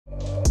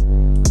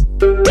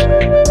Hi,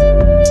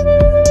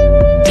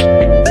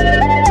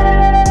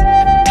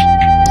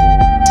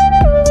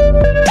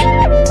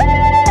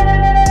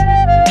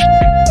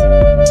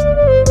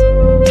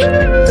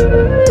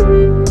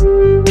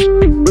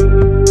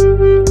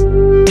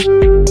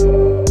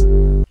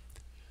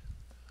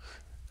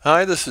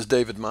 this is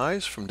David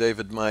Mize from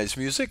David Mize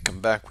Music. I'm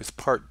back with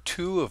part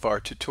 2 of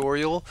our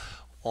tutorial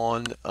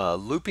on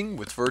looping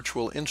with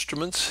virtual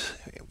instruments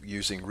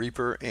using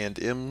Reaper and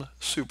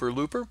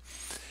mSuperLooper.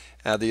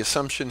 The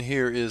assumption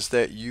here is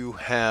that you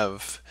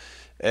have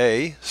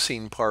A,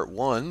 seen part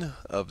 1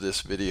 of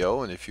this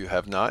video, and if you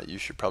have not, you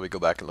should probably go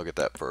back and look at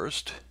that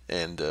first,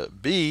 and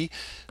B,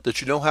 that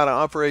you know how to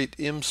operate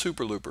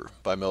mSuperLooper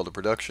by Melda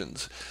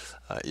Productions.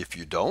 If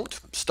you don't,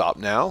 stop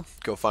now,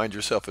 go find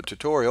yourself a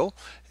tutorial,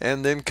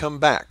 and then come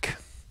back.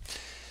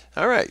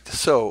 Alright,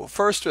 so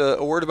first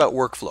a word about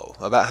workflow,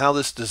 about how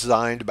this is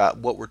designed, about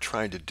what we're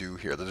trying to do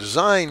here. The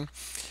design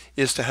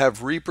is to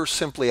have Reaper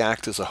simply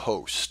act as a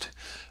host.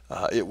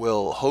 It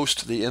will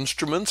host the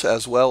instruments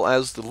as well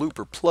as the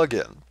looper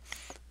plugin.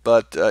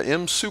 But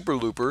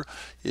mSuperLooper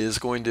is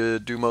going to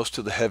do most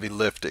of the heavy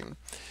lifting.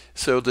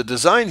 So the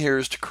design here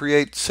is to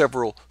create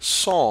several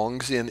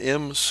songs in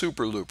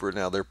mSuperLooper.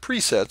 Now they're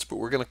presets, but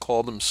we're going to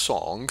call them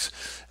songs.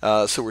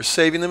 So we're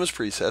saving them as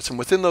presets, and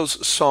within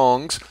those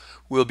songs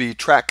will be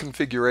track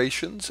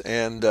configurations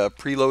and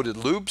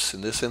preloaded loops.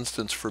 In this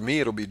instance for me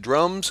it'll be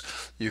drums.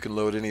 You can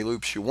load any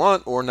loops you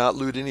want or not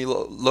load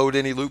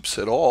any loops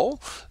at all.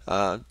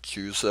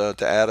 Choose to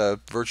add a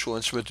virtual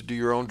instrument to do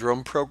your own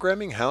drum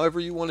programming,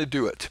 however you want to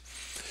do it.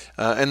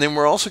 And then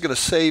we're also going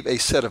to save a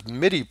set of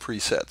MIDI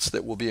presets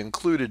that will be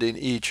included in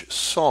each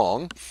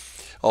song,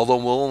 although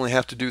we'll only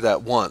have to do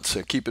that once.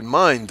 So keep in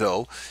mind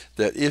though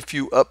that if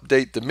you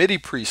update the MIDI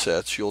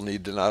presets, you'll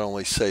need to not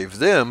only save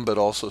them but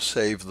also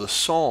save the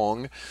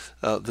song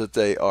that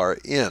they are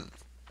in.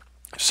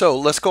 So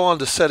let's go on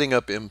to setting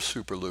up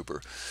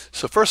mSuperLooper.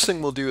 So first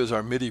thing we'll do is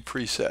our MIDI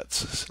presets.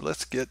 So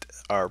let's get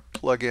our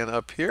plugin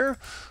up here,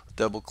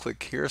 double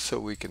click here so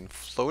we can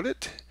float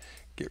it,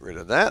 get rid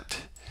of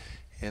that.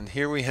 And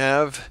here we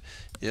have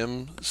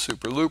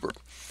mSuperLooper.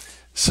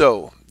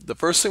 So the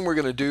first thing we're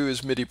going to do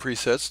is MIDI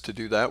presets. To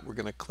do that, we're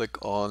going to click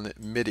on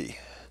MIDI.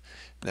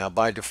 Now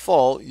by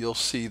default, you'll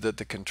see that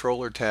the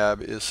controller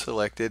tab is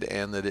selected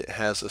and that it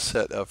has a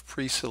set of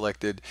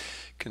pre-selected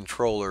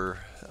controller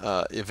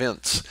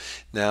events.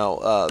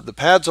 Now the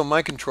pads on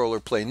my controller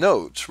play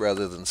notes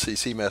rather than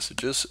CC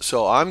messages,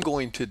 so I'm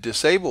going to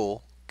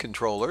disable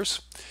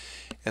controllers,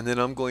 and then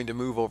I'm going to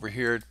move over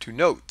here to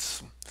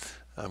notes.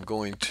 I'm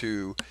going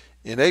to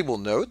enable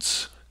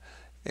notes,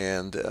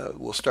 and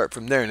we'll start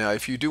from there. Now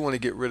if you do want to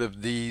get rid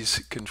of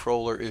these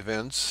controller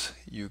events,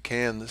 you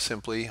can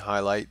simply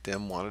highlight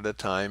them one at a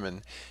time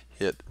and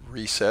hit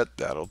reset.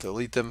 That'll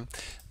delete them,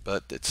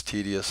 but it's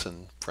tedious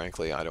and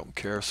frankly I don't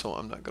care, so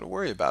I'm not going to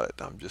worry about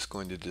it. I'm just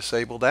going to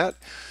disable that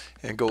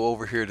and go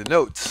over here to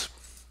notes.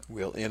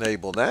 We'll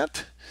enable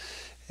that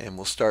and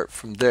we'll start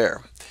from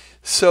there.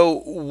 So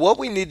what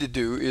we need to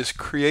do is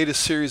create a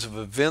series of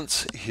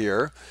events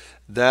here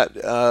that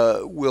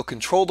will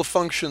control the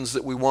functions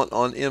that we want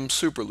on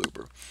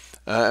mSuperLooper.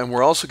 And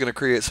we're also going to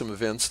create some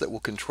events that will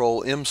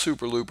control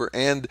mSuperLooper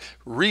and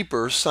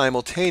Reaper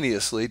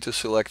simultaneously to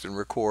select and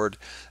record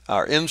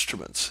our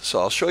instruments. So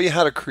I'll show you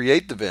how to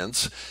create the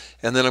events,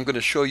 and then I'm going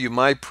to show you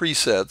my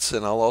presets,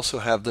 and I'll also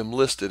have them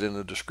listed in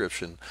the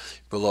description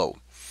below.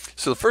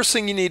 So the first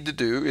thing you need to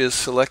do is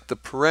select the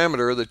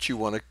parameter that you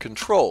want to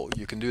control.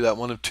 You can do that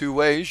one of two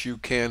ways. You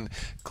can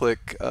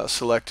click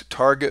select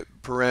target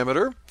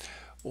parameter,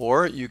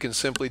 or you can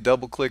simply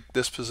double click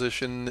this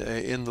position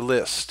in the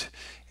list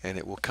and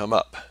it will come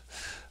up.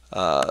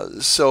 We're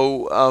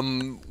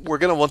going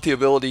to want the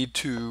ability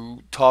to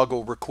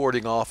toggle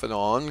recording off and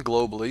on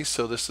globally,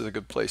 so this is a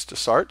good place to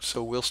start.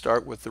 So we'll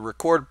start with the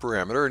record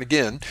parameter, and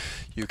again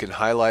you can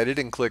highlight it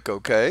and click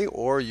OK,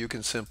 or you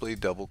can simply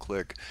double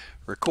click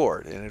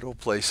record and it'll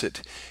place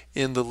it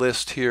in the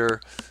list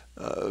here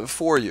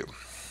for you.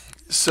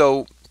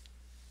 So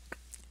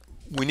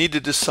we need to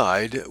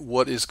decide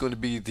what is going to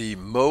be the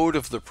mode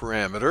of the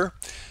parameter.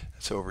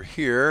 It's over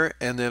here,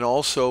 and then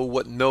also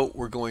what note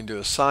we're going to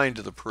assign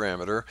to the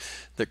parameter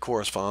that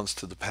corresponds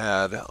to the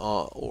pad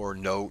or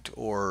note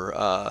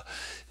or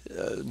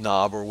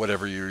knob or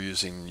whatever you're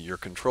using your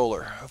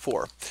controller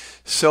for.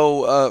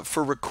 So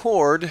for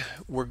record,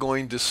 we're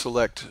going to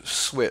select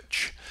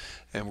switch.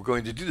 And we're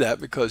going to do that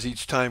because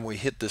each time we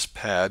hit this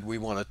pad, we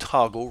want to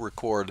toggle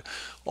record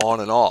on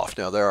and off.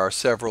 Now there are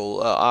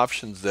several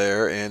options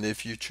there, and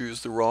if you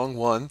choose the wrong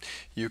one,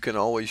 you can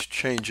always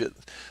change it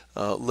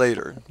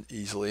later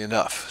easily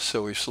enough.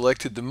 So we've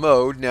selected the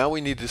mode. Now we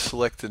need to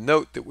select the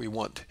note that we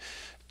want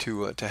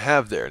to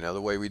have there. Now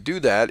the way we do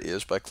that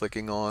is by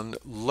clicking on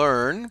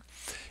Learn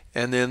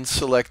and then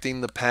selecting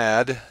the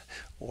pad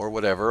or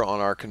whatever on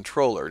our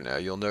controller. Now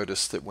you'll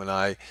notice that when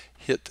I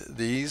hit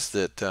these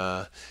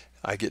that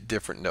I get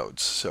different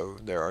notes. So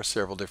there are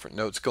several different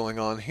notes going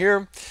on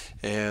here,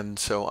 and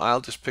so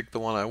I'll just pick the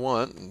one I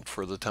want, and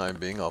for the time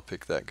being I'll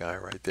pick that guy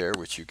right there,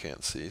 which you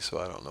can't see, so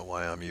I don't know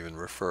why I'm even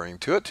referring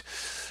to it.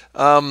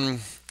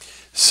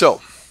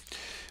 So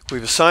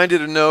we've assigned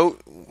it a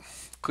note,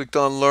 clicked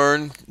on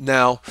Learn.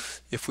 Now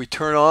if we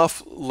turn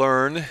off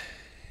Learn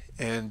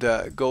and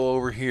go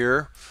over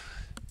here,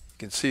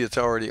 you can see it's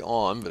already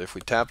on, but if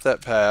we tap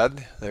that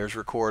pad, there's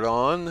record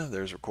on,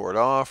 there's record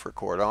off,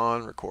 record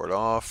on, record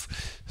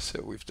off.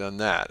 So we've done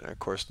that. And of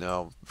course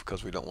now,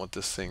 because we don't want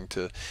this thing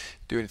to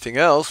do anything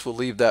else, we'll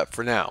leave that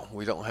for now.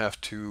 We don't have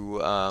to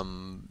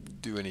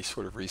do any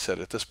sort of reset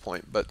at this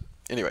point. But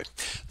anyway,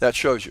 that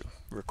shows you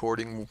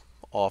recording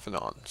off and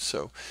on.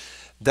 So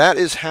that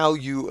is how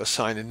you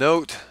assign a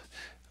note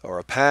or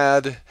a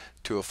pad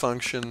to a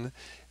function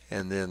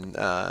and then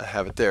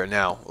have it there.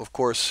 Now, of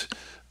course,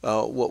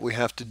 what we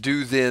have to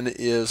do then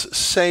is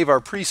save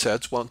our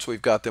presets once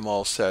we've got them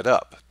all set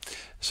up.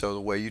 So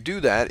the way you do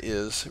that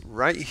is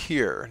right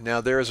here.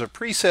 Now there's a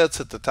presets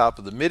at the top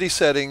of the MIDI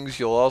settings.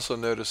 You'll also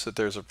notice that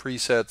there's a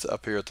presets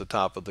up here at the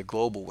top of the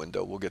global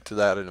window. We'll get to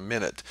that in a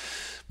minute.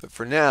 But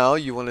for now,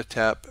 you want to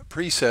tap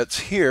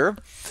presets here,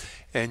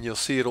 and you'll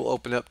see it'll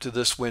open up to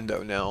this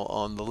window. Now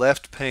on the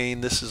left pane,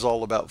 this is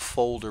all about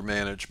folder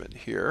management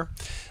here,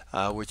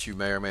 which you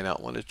may or may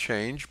not want to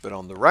change. But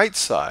on the right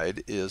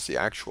side is the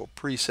actual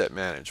preset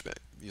management.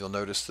 You'll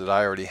notice that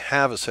I already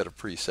have a set of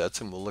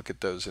presets, and we'll look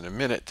at those in a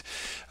minute.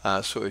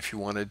 So if you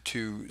wanted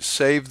to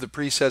save the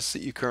presets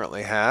that you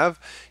currently have,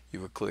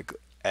 you would click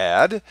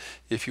Add.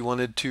 If you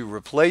wanted to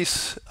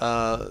replace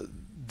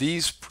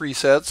these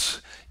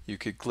presets, you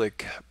could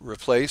click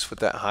Replace with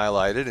that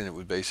highlighted, and it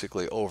would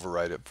basically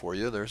overwrite it for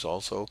you. There's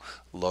also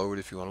Load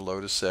if you want to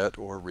load a set,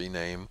 or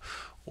Rename,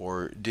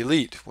 or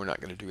Delete. We're not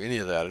going to do any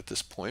of that at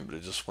this point, but I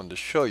just wanted to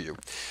show you.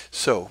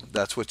 So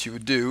that's what you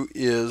would do,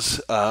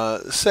 is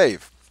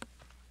save.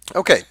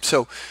 Okay,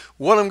 so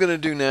what I'm going to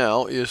do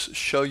now is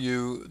show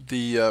you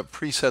the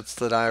presets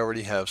that I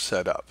already have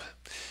set up.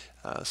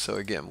 So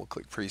again, we'll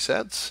click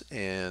Presets,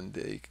 and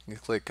you can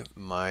click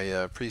my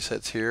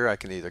presets here. I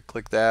can either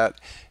click that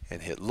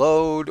and hit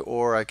Load,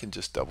 or I can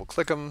just double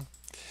click them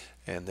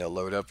and they'll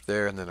load up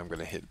there, and then I'm going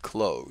to hit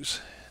Close.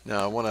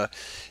 Now I want to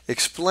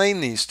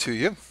explain these to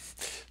you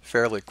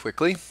fairly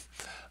quickly.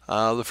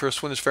 The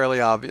first one is fairly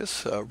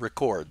obvious,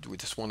 record. We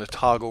just want to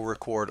toggle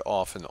record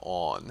off and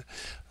on.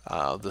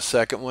 The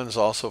second one is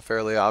also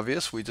fairly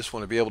obvious. We just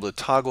want to be able to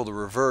toggle the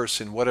reverse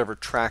in whatever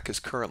track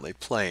is currently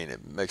playing.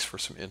 It makes for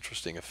some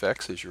interesting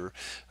effects as you're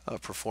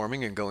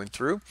performing and going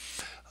through.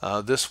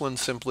 This one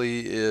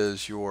simply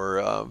is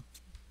your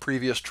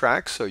previous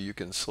track, so you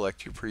can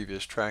select your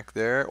previous track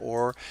there,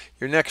 or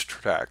your next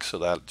track, so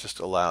that just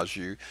allows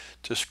you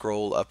to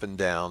scroll up and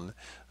down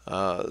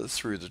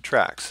through the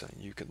tracks.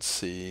 And you can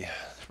see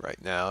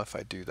right now, if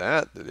I do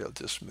that, that it'll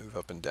just move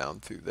up and down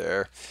through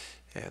there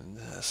and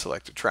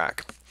select a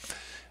track.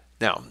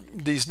 Now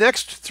these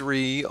next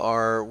three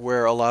are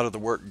where a lot of the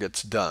work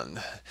gets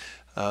done.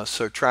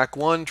 So track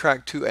 1,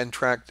 track 2, and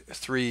track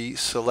 3,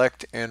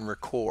 select and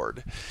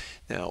record.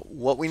 Now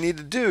what we need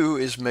to do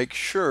is make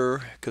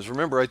sure, because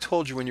remember I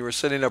told you when you were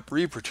setting up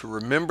Reaper to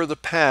remember the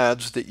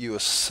pads that you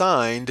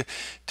assigned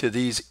to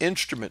these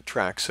instrument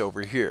tracks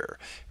over here,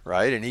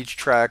 right? And each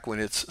track, when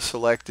it's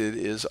selected,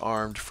 is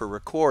armed for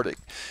recording.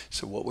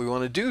 So what we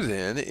want to do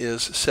then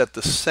is set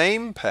the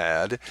same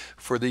pad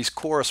for these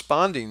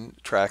corresponding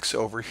tracks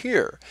over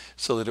here,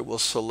 so that it will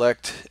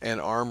select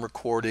and arm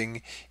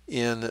recording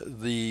in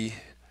the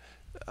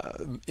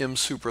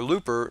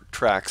mSuperLooper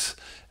tracks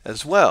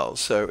as well.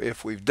 So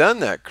if we've done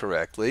that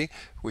correctly,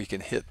 we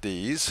can hit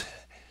these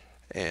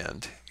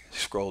and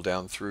scroll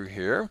down through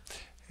here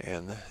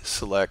and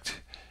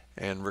select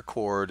and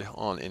record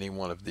on any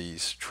one of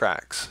these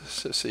tracks.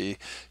 So see,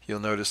 you'll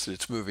notice that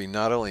it's moving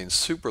not only in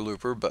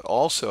SuperLooper, but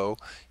also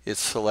it's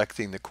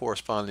selecting the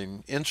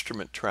corresponding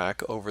instrument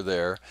track over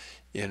there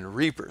in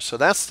Reaper. So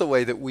that's the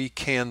way that we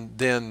can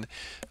then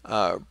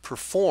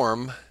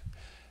perform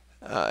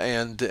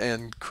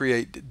and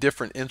create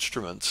different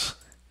instruments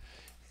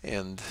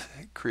and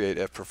create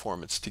a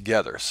performance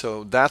together.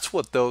 So that's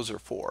what those are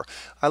for.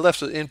 I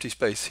left an empty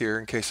space here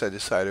in case I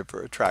decided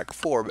for a track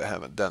 4, but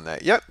haven't done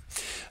that yet.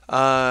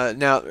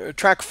 Now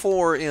track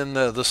 4 in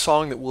the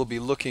song that we'll be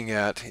looking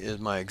at is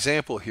my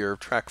example here.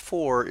 Track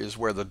 4 is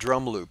where the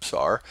drum loops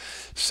are.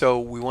 So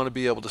we want to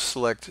be able to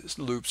select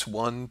loops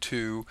 1,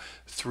 2,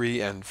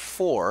 3, and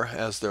 4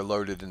 as they're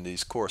loaded in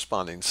these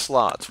corresponding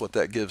slots. What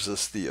that gives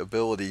us the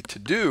ability to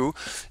do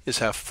is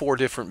have 4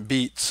 different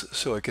beats.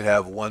 So I could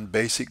have one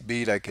basic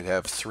beat, I could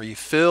have 3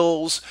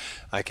 fills,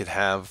 I could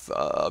have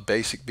a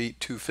basic beat,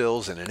 2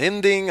 fills, and an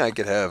ending. I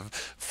could have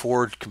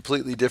 4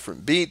 completely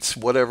different beats,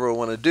 whatever I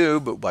want to do,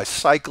 but by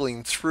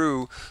cycling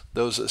through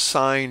those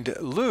assigned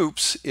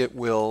loops, it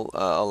will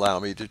allow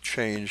me to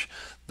change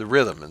the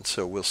rhythm. And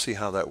so we'll see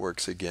how that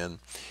works again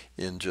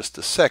in just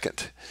a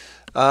second.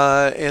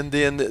 And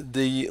then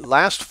the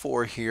last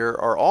four here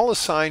are all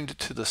assigned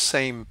to the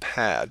same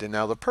pad. And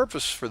now the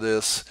purpose for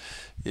this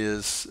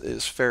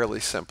is fairly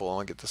simple.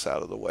 I'll get this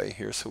out of the way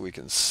here so we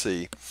can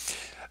see.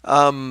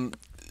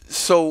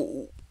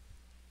 So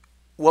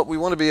what we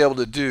want to be able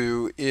to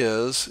do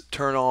is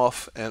turn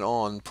off and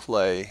on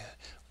play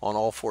on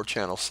all four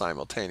channels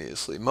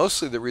simultaneously.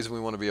 Mostly the reason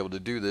we want to be able to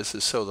do this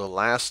is so the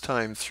last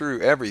time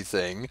through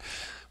everything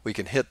we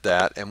can hit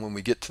that, and when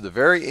we get to the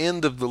very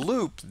end of the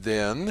loop,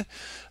 then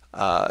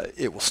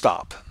it will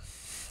stop.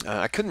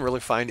 I couldn't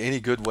really find any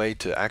good way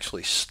to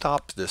actually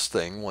stop this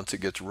thing once it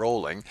gets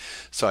rolling,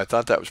 so I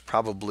thought that was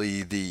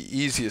probably the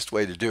easiest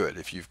way to do it.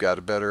 If you've got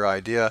a better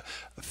idea,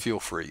 feel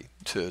free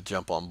to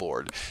jump on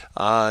board.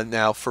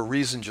 Now, for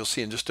reasons you'll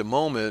see in just a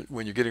moment,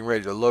 when you're getting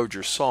ready to load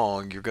your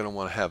song, you're going to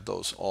want to have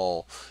those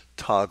all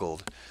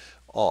toggled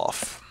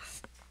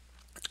off.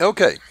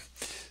 Okay,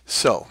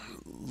 so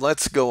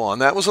let's go on.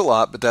 That was a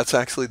lot, but that's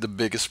actually the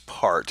biggest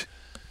part.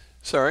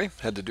 Sorry,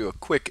 had to do a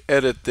quick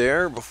edit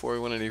there before we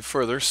went any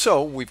further.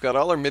 So we've got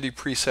all our MIDI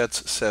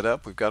presets set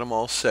up, we've got them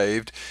all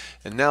saved,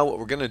 and now what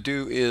we're going to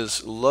do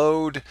is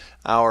load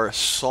our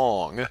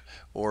song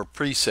or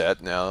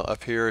preset. Now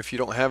up here, if you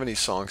don't have any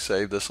songs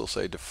saved, this will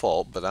say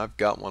default, but I've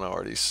got one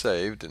already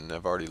saved and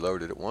I've already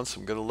loaded it once.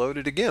 I'm going to load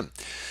it again.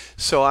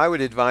 So I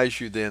would advise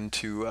you then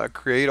to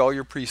create all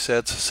your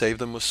presets, save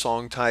them with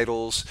song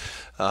titles,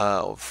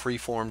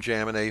 freeform,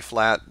 jam, and A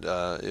flat.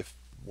 If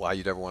why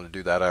you'd ever want to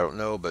do that, I don't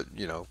know, but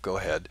you know, go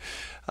ahead.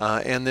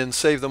 And then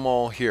save them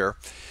all here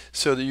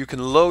so that you can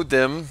load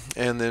them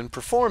and then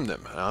perform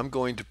them. I'm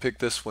going to pick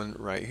this one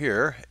right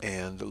here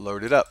and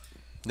load it up.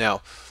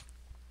 Now,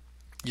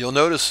 you'll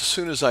notice as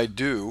soon as I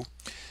do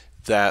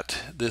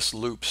that this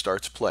loop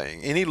starts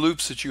playing. Any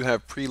loops that you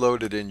have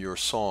preloaded in your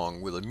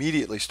song will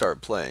immediately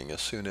start playing as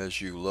soon as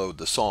you load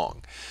the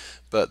song.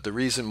 But the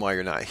reason why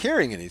you're not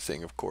hearing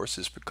anything, of course,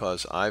 is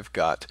because I've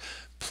got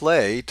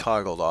play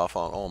toggled off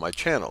on all my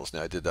channels.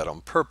 Now I did that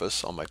on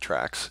purpose on my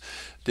tracks.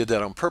 Did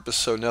that on purpose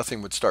so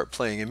nothing would start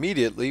playing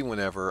immediately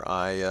whenever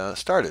I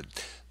started.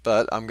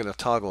 But I'm going to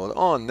toggle it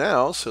on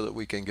now so that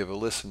we can give a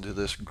listen to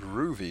this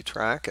groovy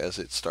track as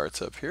it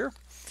starts up here.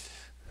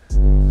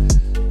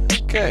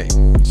 Okay,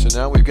 so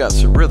now we've got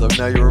some rhythm.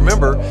 Now you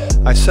remember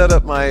I set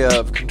up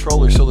my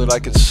controller so that I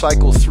could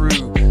cycle through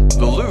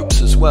the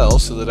loops as well,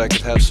 so that I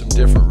could have some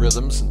different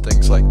rhythms and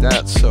things like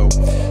that. So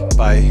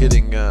by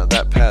hitting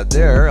that pad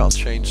there, I'll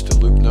change to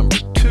loop number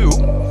 2,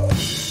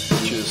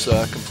 which is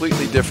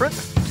completely different.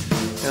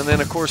 And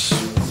then of course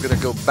I'm going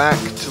to go back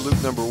to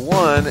loop number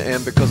 1,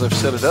 and because I've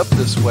set it up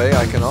this way,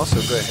 I can also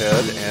go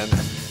ahead and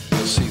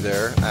you'll see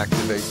there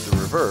activate the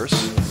reverse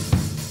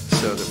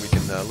so that we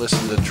can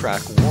listen to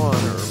track 1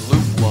 or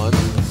loop 1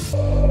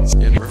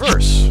 in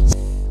reverse,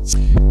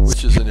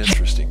 which is an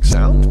interesting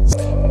sound,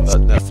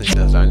 but nothing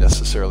that I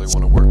necessarily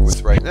want to work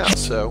with right now.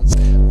 So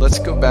let's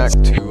go back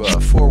to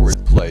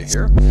forward play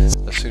here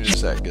as soon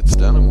as that gets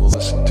done, and we'll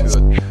listen to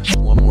it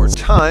one more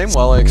time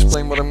while I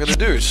explain what I'm going to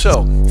do.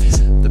 So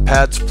the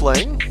pad's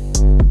playing,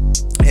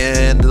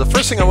 and the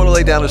first thing I want to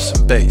lay down is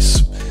some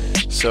bass.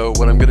 So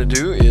what I'm going to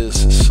do is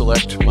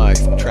select my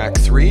track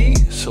 3,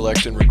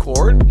 select and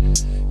record.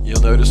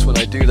 You'll notice when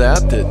I do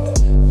that that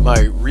my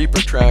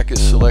Reaper track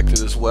is selected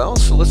as well,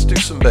 so let's do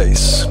some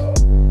bass.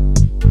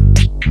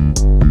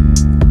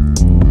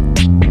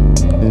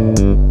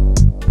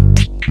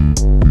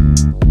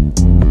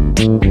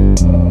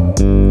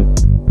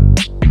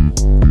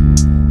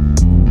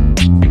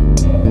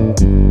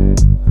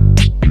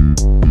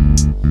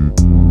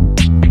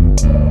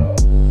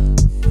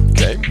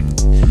 Okay,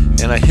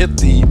 and I hit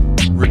the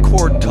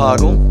record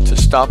toggle to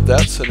stop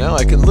that, so now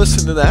I can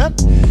listen to that.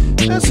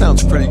 That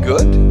sounds pretty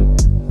good.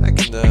 I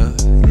can,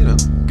 you know,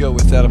 go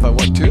with that if I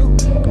want to.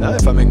 Now,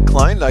 if I'm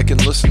inclined, I can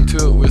listen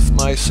to it with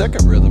my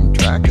second rhythm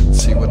track and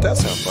see what that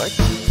sounds like.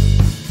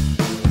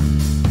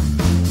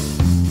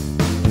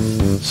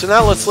 So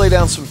now let's lay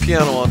down some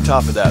piano on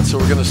top of that. So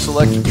we're going to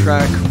select a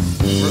track,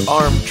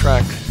 arm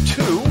track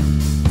 2.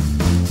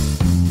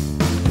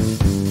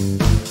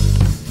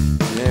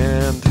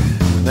 And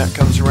when that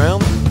comes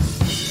around,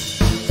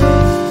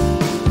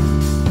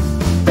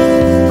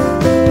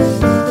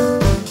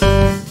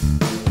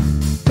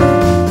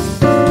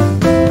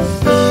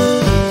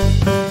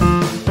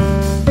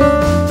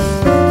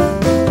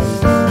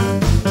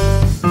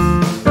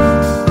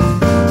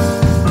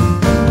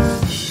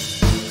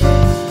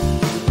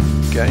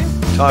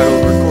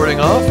 toggle recording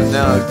off, and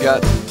now I've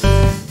got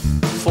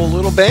full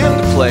little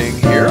band playing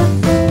here.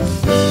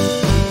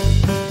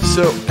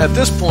 So at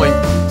this point,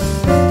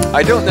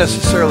 I don't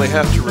necessarily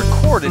have to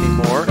record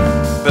anymore,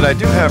 but I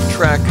do have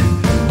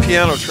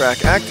piano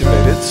track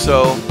activated,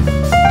 so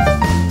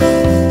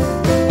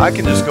I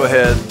can just go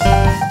ahead,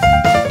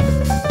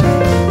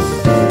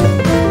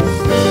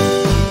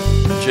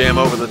 jam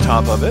over the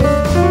top of it.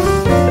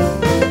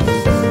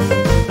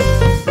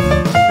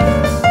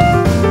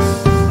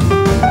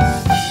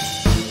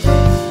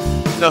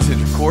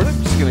 Nothing's recorded,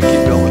 just going to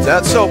keep going with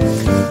that. So,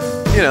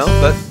 you know,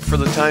 but for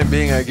the time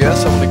being, I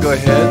guess. I'm going to go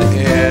ahead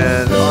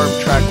and arm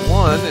track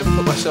 1 and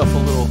put myself a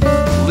little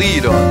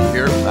lead on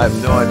here. I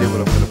have no idea what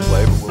I'm going to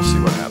play, but we'll see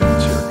what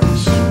happens. Here it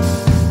goes.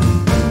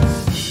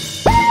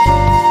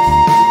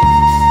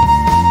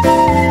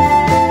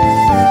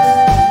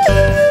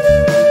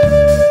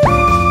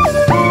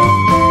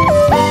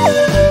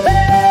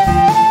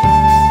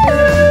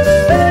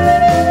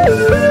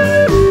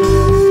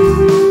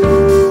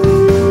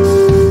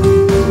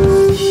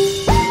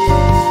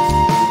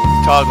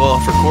 Toggle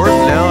off record.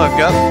 Now I've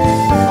got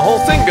the whole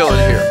thing going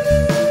here.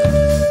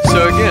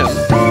 So again,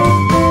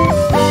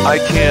 I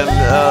can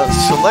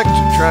select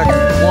track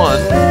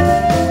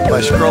 1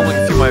 by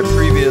scrolling through my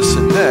previous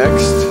and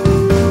next.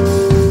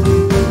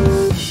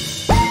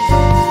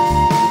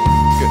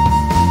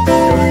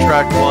 Go to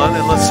track 1,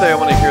 and let's say I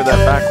want to hear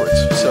that backwards.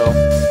 So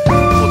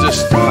we'll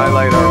just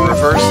highlight our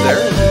reverse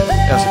there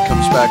as it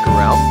comes back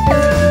around.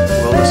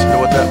 We'll listen to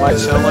what that might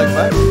sound like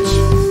backwards.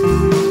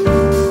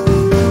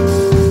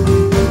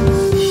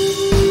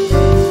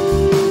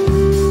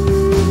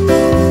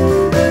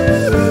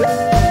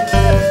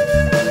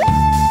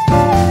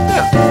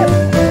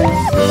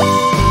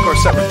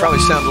 That would probably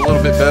sound a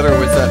little bit better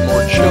with that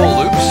more chill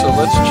loop, so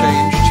let's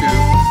change to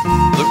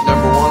loop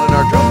number 1 in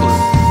our drum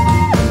loop.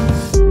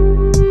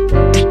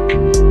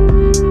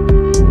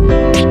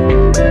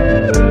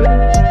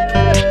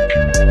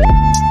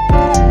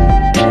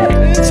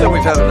 And so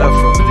we've had enough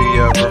of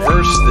the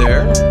reverse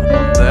there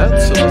on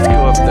that, so let's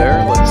go up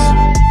there, let's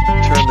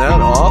turn that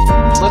off,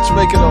 let's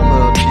make it on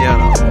the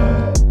piano.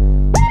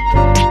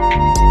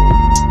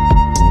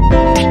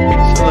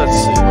 So let's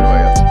see, what do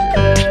I have to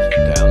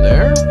do? Down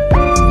there.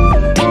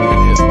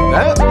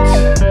 That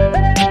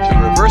to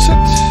reverse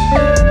it.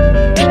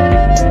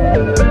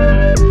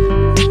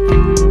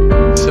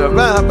 So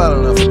about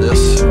enough of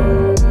this. So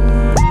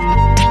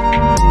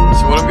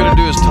what I'm going to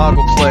do is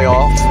toggle play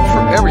off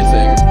for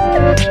everything,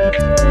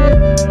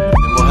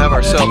 and we'll have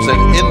ourselves an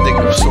ending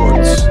of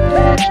sorts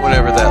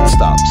whenever that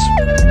stops.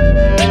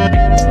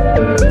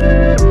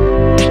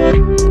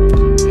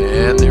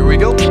 And there we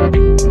go.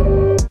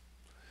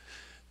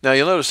 Now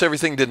you'll notice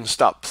everything didn't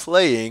stop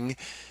playing,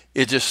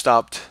 it just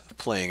stopped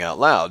playing out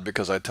loud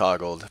because I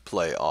toggled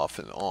play off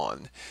and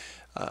on.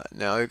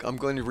 Now I'm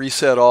going to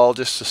reset all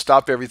just to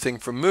stop everything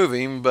from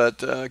moving,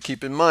 but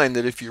keep in mind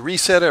that if you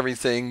reset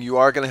everything, you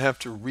are going to have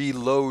to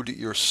reload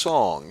your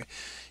song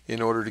in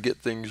order to get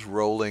things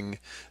rolling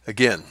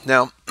again.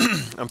 Now,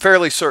 I'm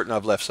fairly certain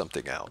I've left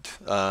something out.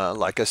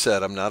 Like I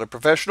said, I'm not a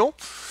professional.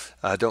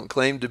 I don't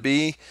claim to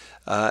be.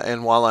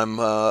 And while I'm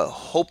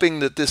hoping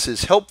that this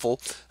is helpful,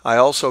 I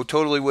also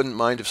totally wouldn't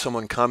mind if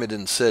someone commented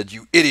and said,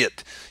 "You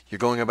idiot, you're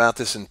going about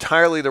this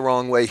entirely the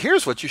wrong way.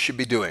 Here's what you should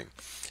be doing."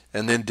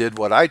 And then did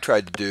what I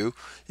tried to do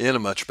in a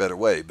much better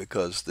way,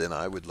 because then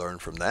I would learn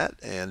from that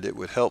and it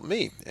would help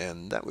me,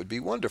 and that would be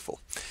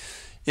wonderful.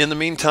 In the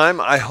meantime,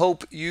 I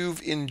hope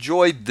you've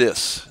enjoyed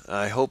this.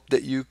 I hope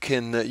that you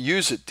can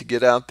use it to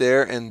get out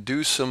there and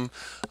do some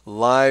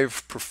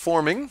live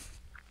performing.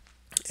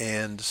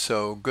 And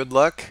so good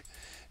luck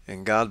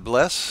and God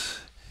bless.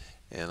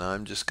 And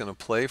I'm just going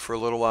to play for a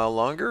little while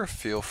longer.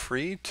 Feel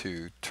free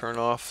to turn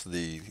off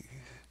the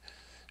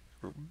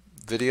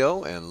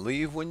video and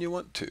leave when you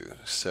want to.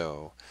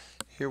 So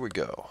here we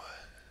go.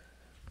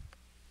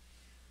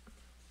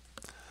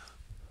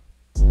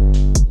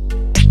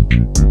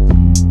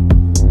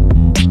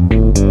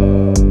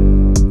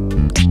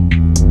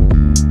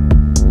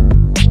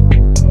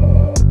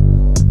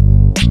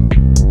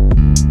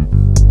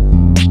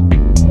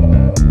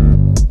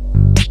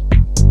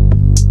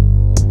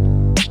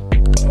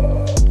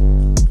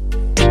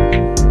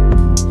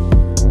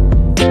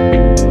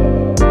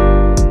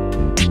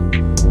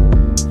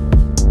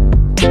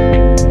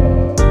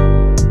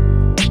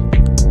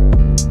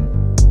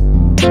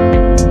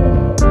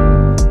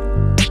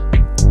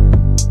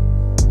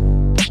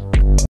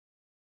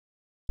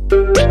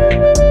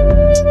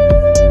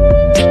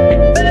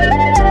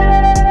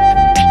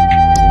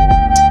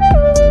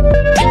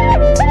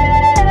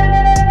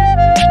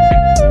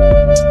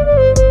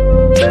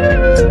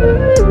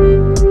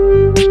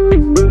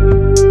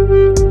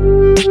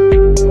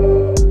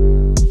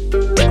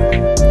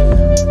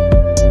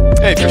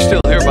 Hey, if you're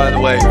still here, by the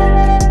way,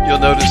 you'll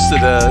notice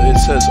that it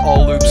says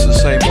all loops the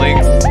same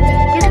length.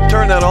 You can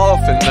turn that off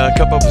and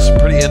come up with some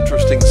pretty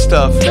interesting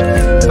stuff.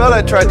 But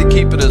I tried to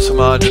keep it as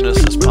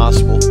homogeneous as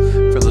possible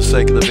for the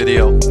sake of the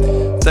video.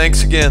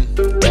 Thanks again.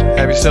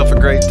 Have yourself a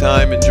great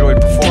time. Enjoy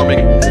performing.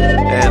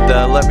 And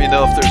let me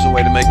know if there's a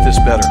way to make this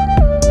better.